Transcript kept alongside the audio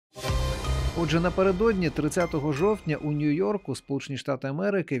Отже, напередодні 30 жовтня у Нью-Йорку, Сполучені Штати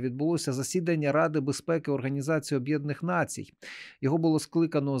Америки, відбулося засідання Ради безпеки Організації Об'єднаних Націй. Його було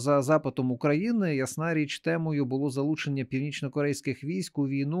скликано за запитом України. Ясна річ, темою було залучення північно-корейських військ у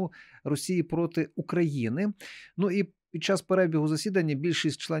війну Росії проти України. Ну і під час перебігу засідання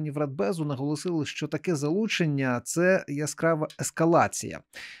більшість членів Радбезу наголосили, що таке залучення – це яскрава ескалація.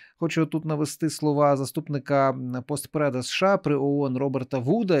 Хочу тут навести слова заступника постпреда США при ООН Роберта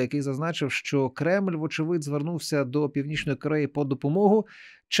Вуда, який зазначив, що Кремль, вочевидь, звернувся до Північної Кореї по допомогу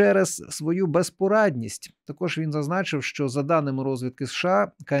через свою безпорадність. Також він зазначив, що за даними розвідки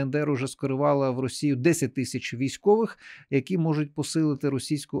США, КНДР уже скерувала в Росію 10 тисяч військових, які можуть посилити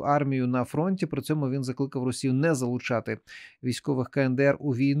російську армію на фронті. При цьому він закликав Росію не залучати військових КНДР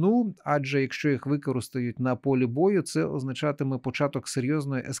у війну, адже якщо їх використають на полі бою, це означатиме початок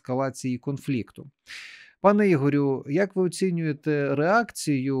серйозної ескалації конфлікту. Пане Ігорю, як ви оцінюєте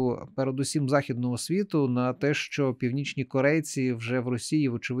реакцію, передусім західного світу, на те, що північні корейці вже в Росії,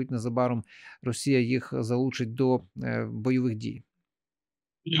 вочевидь, незабаром Росія їх залучить до бойових дій?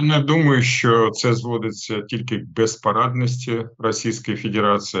 Я не думаю, що це зводиться тільки к безпорадності Російської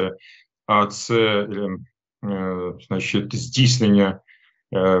Федерації, а це значить, здійснення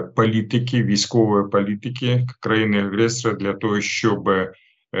політики, військової політики країни-агресора для того, щоб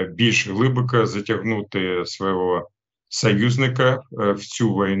більш глибоко затягнути свого союзника в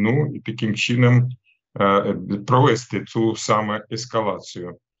цю війну і таким чином провести цю саме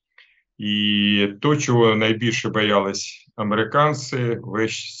ескалацію. І то, чого найбільше боялись американці,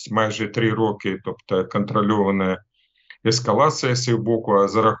 майже 3 роки, тобто контрольована ескалація з їх боку, а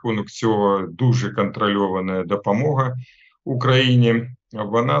за рахунок цього дуже контрольована допомога Україні,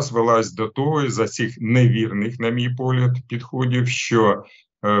 вона звелась до того, за цих невірних, на мій погляд, підходів, що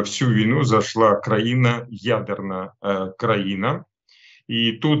всю війну зайшла країна, ядерна країна.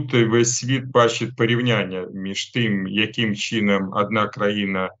 І тут весь світ бачить порівняння між тим, яким чином одна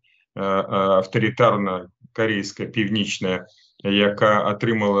країна авторитарна, корейська, північна, яка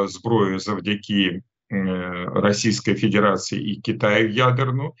отримала зброю завдяки Російської Федерації і Китаю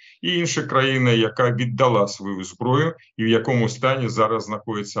ядерну, і інша країна, яка віддала свою зброю, і в якому стані зараз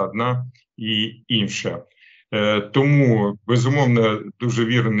знаходиться одна і інша. Тому, безумовно, дуже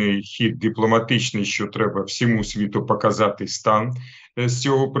вірний хід дипломатичний, що треба всьому світу показати стан з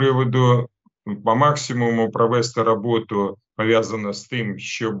цього приводу, по максимуму провести роботу, пов'язану з тим,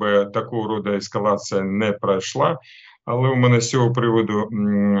 щоб такого роду ескалація не пройшла. Але у мене з цього приводу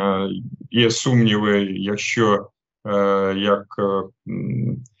є сумніви, якщо як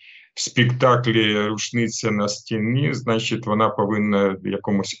в спектаклі «Рушниця на стіні», значить вона повинна в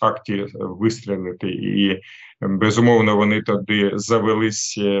якомусь акті вистрілити. І, безумовно, вони тоді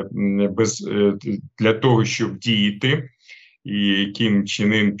завелись для того, щоб діяти. І Кім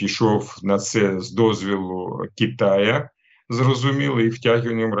Чен Ін пішов на це з дозволу Китая, зрозуміло, і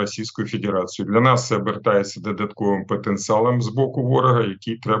втягуванням Російської Федерації. Для нас це обертається додатковим потенціалом з боку ворога,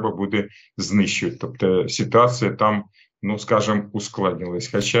 який треба буде знищувати. Тобто ситуація там, ну, скажімо, ускладнилась.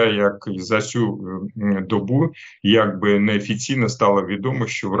 Хоча, як за цю добу, якби неофіційно стало відомо,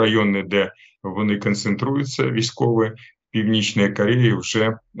 що в районі, де вони концентруються, військові, Північної Кореї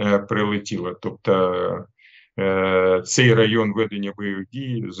вже прилетіло. Тобто цей район ведення бойових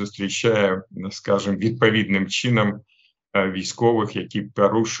дій зустрічає, скажімо, відповідним чином військових, які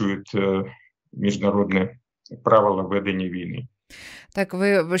порушують міжнародні правила ведення війни. Так,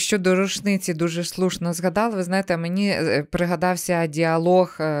 ви щодо рушниці дуже слушно згадали. Ви знаєте, мені пригадався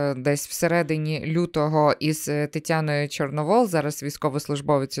діалог десь всередині лютого із Тетяною Чорновол, зараз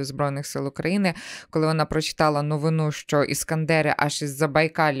військовослужбовицею Збройних сил України, коли вона прочитала новину, що іскандери аж із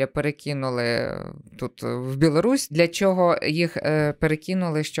Забайкалля перекинули тут в Білорусь. Для чого їх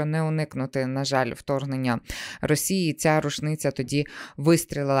перекинули, що не уникнути, на жаль, вторгнення Росії. Ця рушниця тоді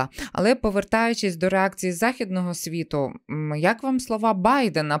вистрілила. Але повертаючись до реакції західного світу, як вам слова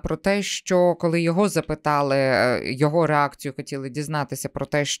Байдена про те, що коли його запитали, його реакцію хотіли дізнатися про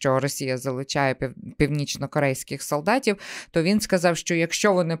те, що Росія залучає північно-корейських солдатів, то він сказав, що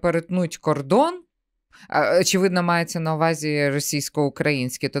якщо вони перетнуть кордон, очевидно, мається на увазі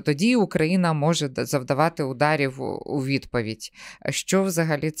російсько-українські, то тоді Україна може завдавати ударів у відповідь. Що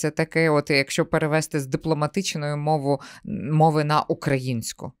взагалі це таке, от якщо перевести з дипломатичної мови на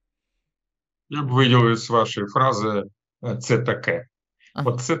українську? Я б виділив з вашої фрази «це таке».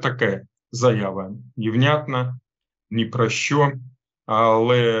 От це таке заява. Невнятна, ні про що,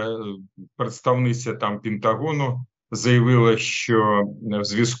 але представниця там Пентагону заявила, що в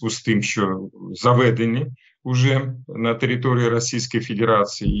зв'язку з тим, що заведені вже на території Російської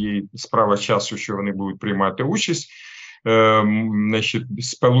Федерації, і справа часу, що вони будуть приймати участь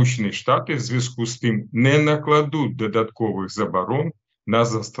Сполучені Штати в зв'язку з тим не накладуть додаткових заборон на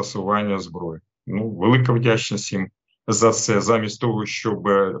застосування зброї. Ну, велика вдячність їм за це, замість того, щоб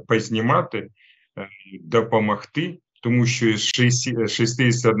познімати, допомогти, тому що із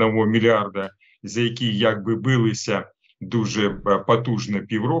 61 мільярда, за які якби билися дуже потужно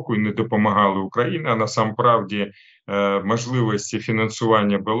півроку і не допомагали Україні, а насамправді можливості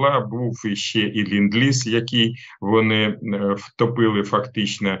фінансування був іще і ленд-ліз, який вони втопили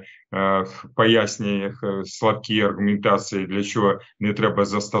фактично в поясненнях слабкі аргументації, для чого не треба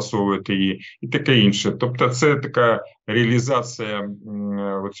застосовувати її, і таке інше. Тобто це така реалізація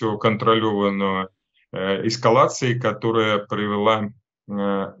цього контрольованого ескалації, яка привела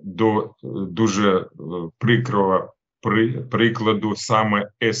до дуже прикрого прикладу саме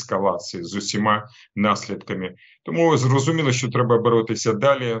ескалації з усіма наслідками. Тому зрозуміло, що треба боротися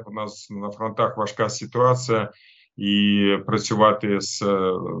далі. У нас на фронтах важка ситуація, і працювати з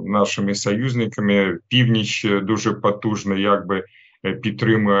нашими союзниками. Північ дуже потужно якби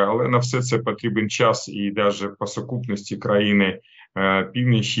підтримує, але на все це потрібен час, і навіть по сукупності країни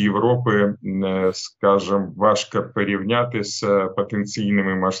північі Європи, скажімо, важко порівняти з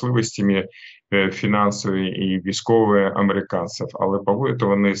потенційними можливостями фінансові і військові американців, але поводять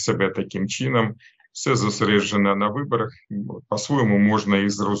вони себе таким чином. Все зосереджено на виборах, по-своєму можна їх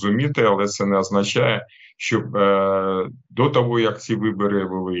зрозуміти, але це не означає, що до того, як ці вибори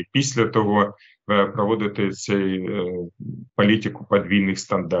були, і після того проводити цю політику подвійних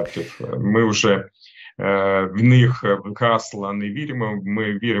стандартів. Ми вже в них в гасла не віримо,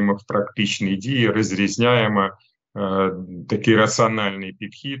 ми віримо в практичні дії, розрізняємо такий раціональний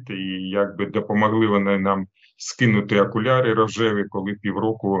підхід, і якби допомогли вони нам скинути окуляри рожеві, коли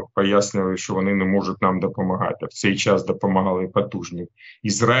півроку пояснювали, що вони не можуть нам допомагати. В цей час допомагали потужні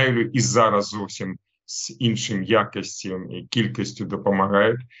Ізраїлю, і зараз зовсім з іншим якістю і кількістю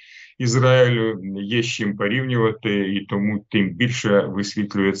допомагають Ізраїлю. Є з чим порівнювати, і тому тим більше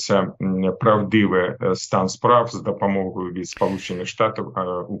висвітлюється правдивий стан справ з допомогою від Сполучених Штатів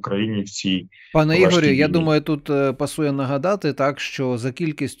Україні в цій Пане Ігорі, війні. я думаю, тут пасує нагадати, так, що за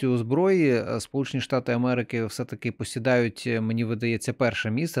кількістю зброї Сполучені Штати Америки все-таки посідають, мені видається,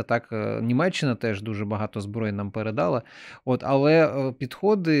 перше місце. Так, Німеччина теж дуже багато зброї нам передала. Але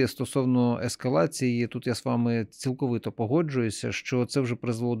підходи стосовно ескалації, тут я з вами цілковито погоджуюся, що це вже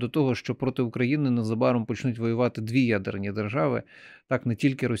призвело до того, що проти України незабаром почнуть воювати дві ядерні держави, так, не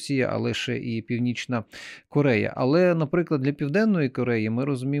тільки Росія, але ще і Північна Корея. Але, наприклад, для Південної Кореї ми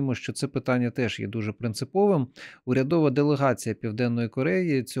розуміємо, що це питання теж є дуже принциповим. Урядова делегація Південної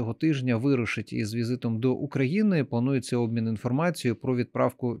Кореї цього тижня вирушить із візитом до України. Планується обмін інформацією про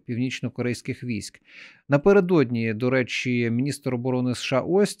відправку північно-корейських військ. Напередодні, до речі, міністр оборони США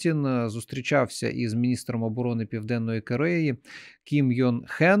Остін зустрічався із міністром оборони Південної Кореї Кім Йон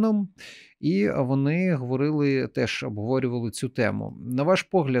Хеном, і вони теж обговорювали цю тему. На ваш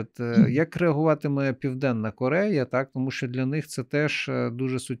погляд, як реагуватиме Південна Корея, так, тому що для них це теж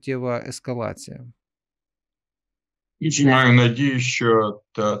дуже суттєва ескалація? Маю надію, що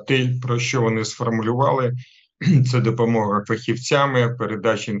те, про що вони сформулювали, це допомога фахівцями,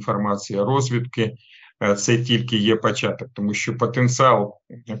 передача інформації, розвідки. Це тільки є початок, тому що потенціал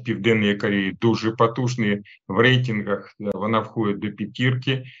Південної Кореї дуже потужний в рейтингах. Вона входить до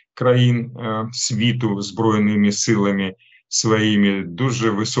п'ятірки країн світу збройними силами своїми, дуже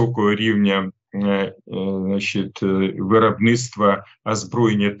високого рівня виробництва,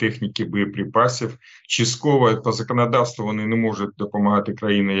 озброєння, техніки, боєприпасів. Частково по законодавству вони не можуть допомагати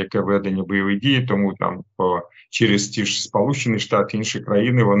країні, яке ведення бойових дій, тому там через ті ж Сполучені Штати, інші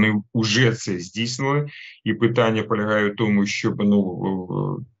країни, вони вже це здійснили. І питання полягає в тому, щоб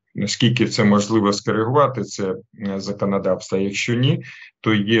наскільки це можливо скоригувати це законодавство. Якщо ні,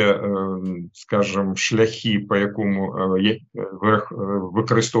 то є, скажімо, шляхи, по якому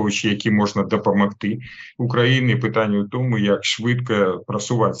використовуючи які можна допомогти Україні. Питання в тому, як швидко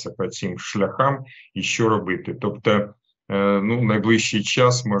просуватися по цим шляхам і що робити. Тобто, найближчий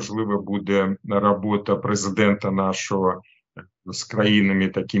час, можливо, буде робота президента нашого з країнами,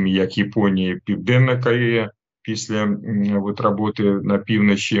 такими як Японія, Південна Корея, після роботи на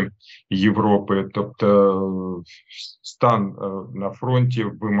півночі Європи. Тобто стан на фронті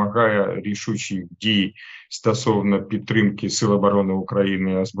вимагає рішучих дій стосовно підтримки Сил оборони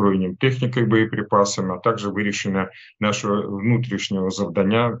України озброєнням, технікою, боєприпасами, а також вирішення нашого внутрішнього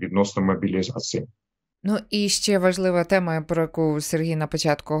завдання відносно мобілізації. Ну і ще важлива тема, про яку Сергій на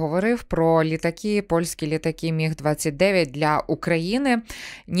початку говорив, про літаки, польські літаки МіГ-29 для України.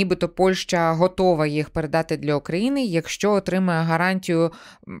 Нібито Польща готова їх передати для України, якщо отримає гарантію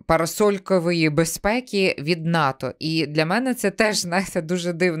парасолькової безпеки від НАТО. І для мене це теж, знаєте,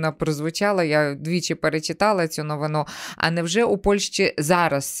 дуже дивно прозвучало. Я двічі перечитала цю новину. А невже у Польщі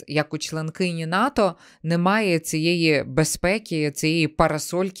зараз, як у членкині НАТО, немає цієї безпеки, цієї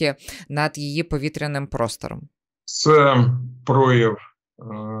парасольки над її повітряним простором? Це прояв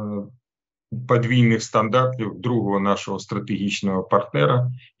подвійних стандартів другого нашого стратегічного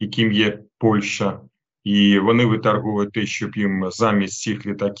партнера, яким є Польща. І вони виторгують те, щоб їм замість цих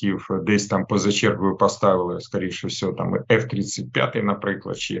літаків десь там поза чергою поставили, скоріше всього, там F-35,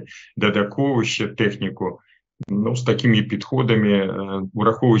 наприклад, чи додаткову ще техніку. Ну, з такими підходами,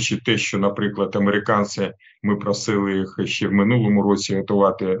 враховуючи те, що, наприклад, американці, ми просили їх ще в минулому році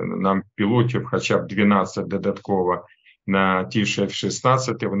готувати нам пілотів, хоча б 12 додатково на ті ж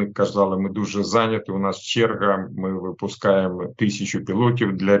F-16, вони казали, ми дуже зайняті, у нас черга, ми випускаємо 1000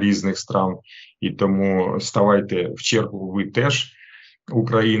 пілотів для різних стран, і тому ставайте в чергу ви теж,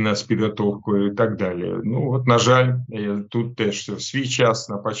 Україна з підготовкою і так далі. Ну, от, на жаль, тут теж в свій час,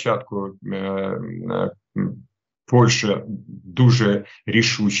 на початку Польща дуже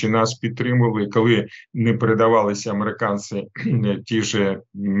рішуче нас підтримували. Коли не передавалися американці ті ж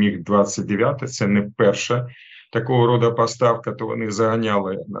МіГ-29, це не перша такого роду поставка, то вони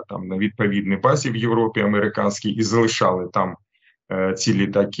заганяли на відповідній базі в Європі американській і залишали там ці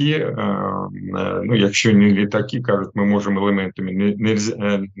літаки. Ну, якщо не літаки, кажуть, ми можемо елементами,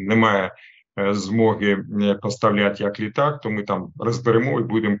 немає змоги поставляти як літак, то ми там розберемо і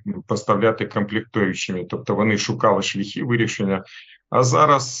будемо поставляти комплектуючими. Тобто вони шукали шляхи вирішення, а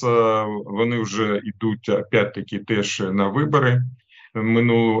зараз вони вже йдуть, опять-таки, теж на вибори.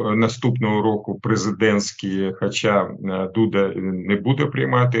 Наступного року президентські, хоча Дуда не буде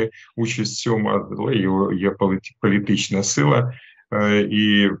приймати участь в цьому, але є політична сила.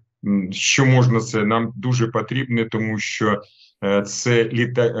 І що можна, це нам дуже потрібно, тому що це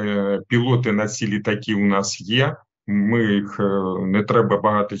пілоти на ці літаки у нас є. Ми їх не треба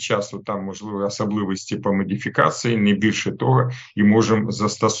багато часу, там можливо особливості по модифікації, не більше того, і можемо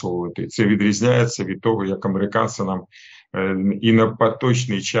застосовувати. Це відрізняється від того, як американці нам і на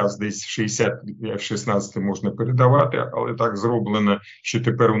поточний час десь 60 F-16 можна передавати, але так зроблено, що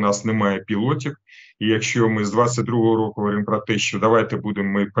тепер у нас немає пілотів. І якщо ми з 22-го року говоримо про те, що давайте будемо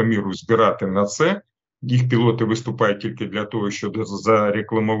ми по міру збирати на це, їх пілоти виступають тільки для того, щоб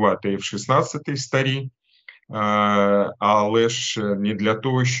зарекламувати F-16 старі, але ж не для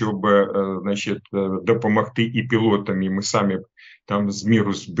того, щоб, значить, допомогти і пілотам, і ми самі там з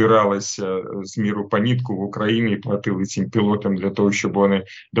міру збиралися, з міру по нитку в Україні і платили цим пілотам для того, щоб вони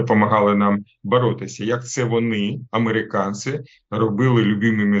допомагали нам боротися. Як це вони, американці, робили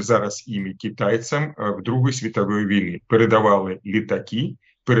любимими зараз іми китайцям в Другій світовій війні. Передавали літаки,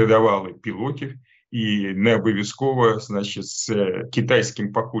 передавали пілотів, і не обов'язково, значить, з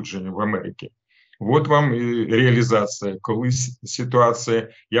китайським походженням в Америці. От вам і реалізація, колись ситуація,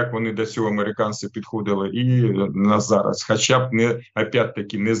 як вони до цього американці підходили і на зараз. Хоча б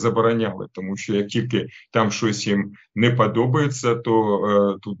опять-таки не забороняли, тому що як тільки там щось їм не подобається,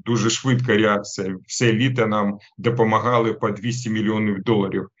 то тут дуже швидка реакція. Все літо нам допомагали по $200 мільйонів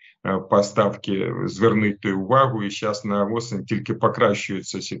поставки, зверніть увагу, і зараз на осінь тільки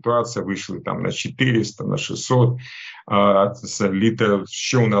покращується ситуація, вийшли там на 400, на 600, а це літо,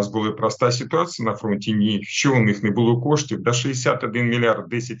 що у нас була проста ситуація на фронті, ні, що у них не було коштів, до 61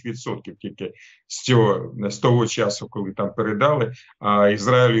 мільярд, 10% тільки з того часу, коли там передали, а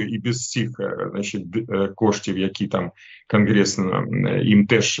Ізраїлю і без цих, значить, коштів, які там Конгрес їм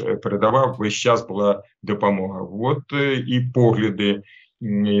теж передавав, весь час була допомога. От і погляди.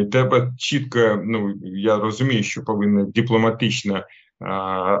 Треба чітко, ну, я розумію, що повинна дипломатична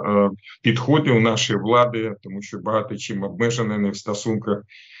підходи у нашої влади, тому що багато чим обмежені в стосунках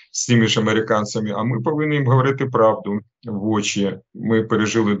з тими ж американцями, а ми повинні їм говорити правду в очі. Ми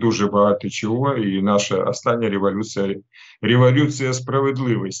пережили дуже багато чого, і наша остання революція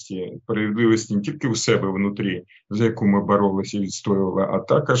справедливості не тільки у себе внутрі, за яку ми боролися і відстоювали, а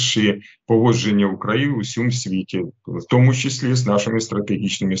також і поводження України у всьому світі, в тому числі з нашими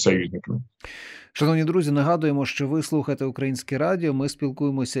стратегічними союзниками. Шановні друзі, нагадуємо, що ви слухаєте Українське Радіо. Ми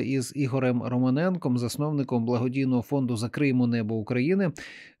спілкуємося із Ігорем Романенком, засновником Благодійного фонду «Закриємо небо України»,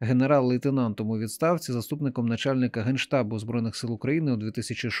 генерал-лейтенантом у відставці, заступником начальника Генштабу Збройних сил України у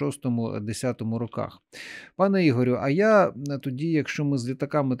 2006-2010 роках. Пане Ігорю, а я тоді, якщо ми з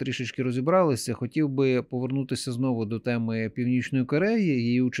літаками трішечки розібралися, хотів би повернутися знову до теми Північної Кореї,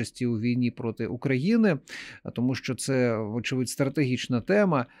 її участі у війні проти України, тому що це, вочевидь, стратегічна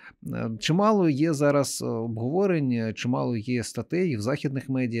тема. Чимало є зараз обговорень, чимало є статей в західних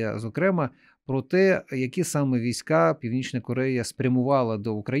медіа, зокрема, про те, які саме війська Північна Корея спрямувала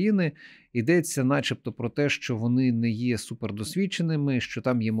до України. Йдеться начебто про те, що вони не є супердосвідченими, що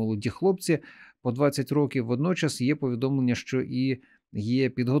там є молоді хлопці по 20 років. Водночас є повідомлення, що і є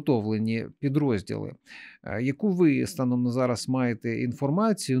підготовлені підрозділи. Яку ви станом на зараз маєте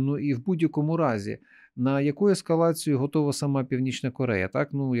інформацію? Ну і в будь-якому разі, на яку ескалацію готова сама Північна Корея? Так,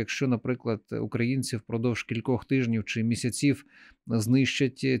 ну, якщо, наприклад, українці впродовж кількох тижнів чи місяців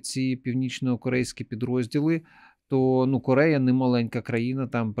знищать ці північно-корейські підрозділи, то Корея не маленька країна,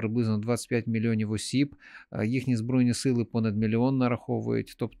 там приблизно 25 мільйонів осіб, їхні збройні сили понад мільйон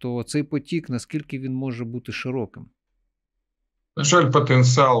нараховують. Тобто цей потік, наскільки він може бути широким? На жаль,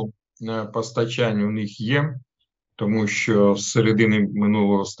 потенціал постачання у них є, тому що з середини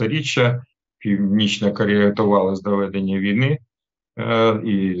минулого сторіччя Північна Корея готувалась до ведення війни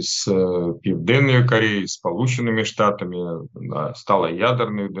і з Південною Кореєю, з Сполученими Штатами, стала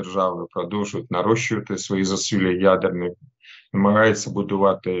ядерною державою, продовжують нарощувати свої зусилля ядерні, намагаються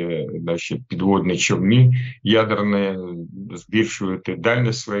будувати підводні човни ядерні, збільшувати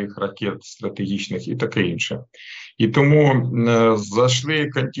дальність своїх ракет стратегічних і таке інше. І тому зайшли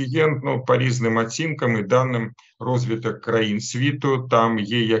контингент, по різним оцінкам і даним, розвиток країн світу, там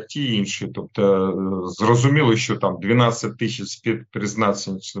є як ті інші. Тобто зрозуміло, що там 12 тисяч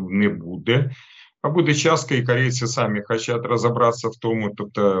спецпризначенців не буде, а буде частка, і корейці самі хочуть розібратися в тому.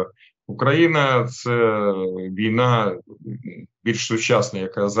 Тобто Україна – це війна більш сучасна,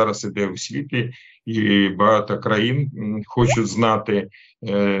 яка зараз іде у світі, і багато країн хочуть знати,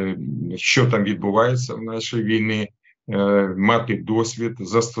 що там відбувається в нашій війні, мати досвід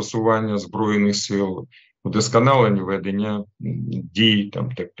застосування Збройних сил, удосконалення ведення дій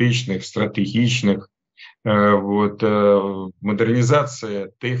там, тактичних, стратегічних, модернізація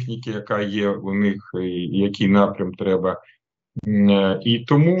техніки, яка є у них, і який напрям треба. І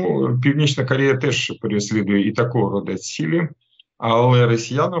тому Північна Корея теж переслідує і такого роду цілі, але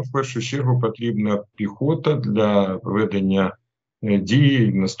росіянам в першу чергу потрібна піхота для ведення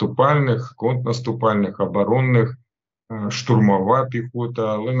дій наступальних, контрнаступальних, оборонних, штурмова піхота,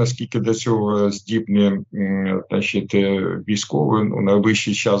 але наскільки до цього здібні військові, у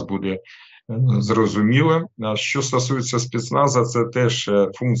найближчий час буде зрозуміло. А що стосується спецназу, це теж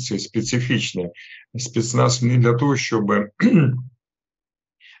функції специфічні. Спецназ не для того, щоб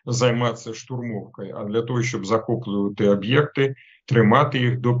займатися штурмовкою, а для того, щоб захоплювати об'єкти, тримати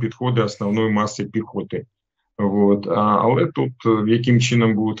їх до підходу основної маси піхоти. Але тут яким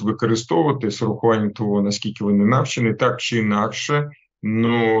чином будуть використовувати з урахуванням того, наскільки вони навчені, так чи інакше,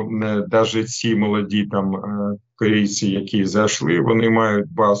 навіть ці молоді корейці, які зайшли, вони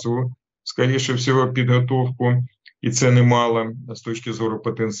мають базову, скоріше всього, підготовку, і це немало з точки зору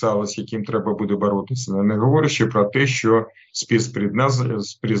потенціалу, з яким треба буде боротися. Не говорячи про те, що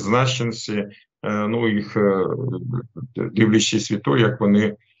спецпризначенці, їх дивлячись від того, як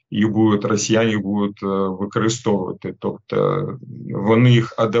вони росіяни будуть використовувати. Тобто вони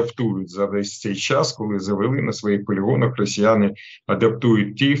їх адаптують за весь цей час, коли завели на своїх полігонах, росіяни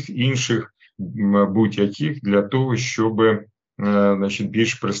адаптують тих, інших, будь-яких, для того, щоб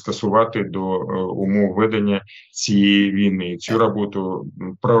більш пристосувати до умов ведення цієї війни. Цю роботу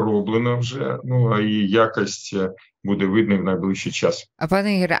пророблено вже, і якість буде видно в найближчий час.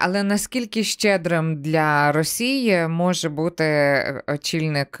 Пане Ігоре, але наскільки щедрим для Росії може бути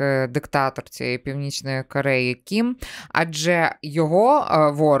очільник-диктатор цієї Північної Кореї Кім? Адже його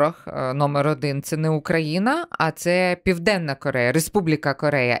ворог номер один – це не Україна, а це Південна Корея, Республіка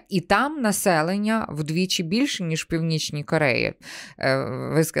Корея. І там населення вдвічі більше, ніж в Північній Кореї.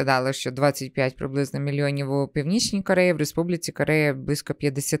 Ви сказали, що 25 приблизно мільйонів у Північній Кореї, в Республіці Корея близько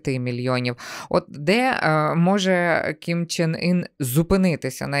 50 мільйонів. От де може Кім Чен Ін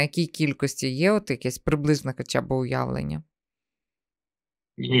зупинитися? На якій кількості є якесь приблизне хоча б уявлення?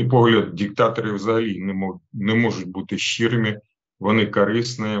 Мій погляд, диктатори взагалі не можуть бути щирими, вони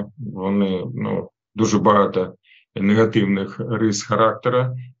корисні, вони дуже багато негативних рис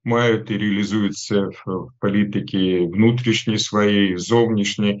характера мають і реалізуються в політиці внутрішній своєї,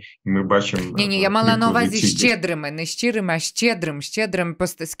 зовнішній. Ми бачимо... Ні, я мала на увазі щедрими, не щирими, а щедрим.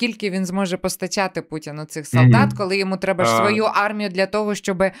 Скільки він зможе постачати Путіну цих солдат, коли йому треба ж свою армію для того,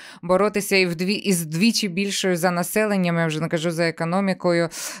 щоб боротися із вдвічі більшою за населенням, я вже не кажу за економікою,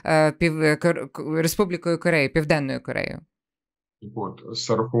 Республікою Кореї, Південною Кореєю. З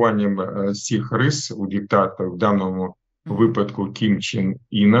урахуванням цих рис у диктатора, в даному випадку Кім Чен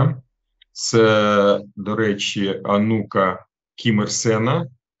Іна, це, до речі, онука Кім Ір Сена,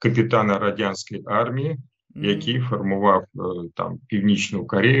 капітана радянської армії, який формував там Північну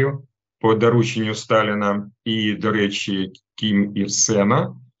Корею по дорученню Сталіна. І, до речі, Кім Ір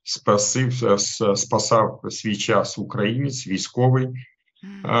Сена спасав свій час українець, військовий,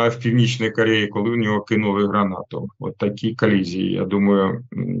 в Північній Кореї, коли в нього кинули гранату. От такі колізії. Я думаю,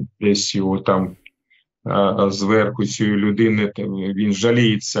 десь його там зверху цієї людини, він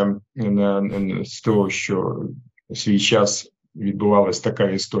жаліється з того, що в свій час відбувалася така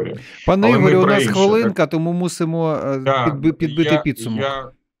історія. Пане Ігорю, у нас хвилинка, тому мусимо підбити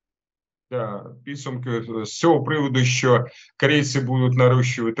підсумок. Підсумки з цього приводу, що корейці будуть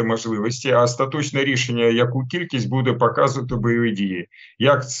нарощувати можливості, а остаточне рішення, яку кількість буде показувати бойові дії.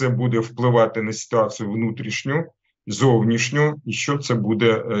 Як це буде впливати на ситуацію внутрішню, зовнішню, і що це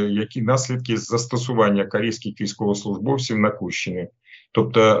буде, які наслідки застосування корейських військовослужбовців на Курщині.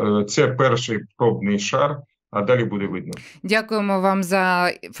 Тобто це перший пробний шар, а далі буде видно. Дякуємо вам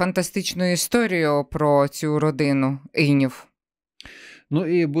за фантастичну історію про цю родину Інів. Ну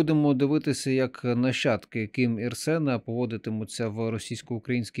і будемо дивитися, як нащадки Кім Ір Сена поводитимуться в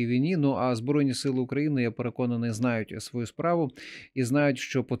російсько-українській війні. Ну а Збройні Сили України, я переконаний, знають свою справу і знають,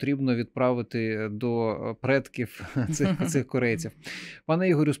 що потрібно відправити до предків цих корейців. Пане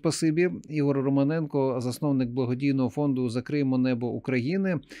Ігорю, спасибі. Ігор Романенко, засновник Благодійного фонду «Закриємо небо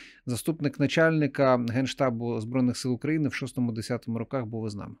України», заступник начальника Генштабу Збройних Сил України в 6-10 роках був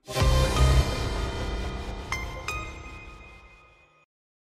із нами.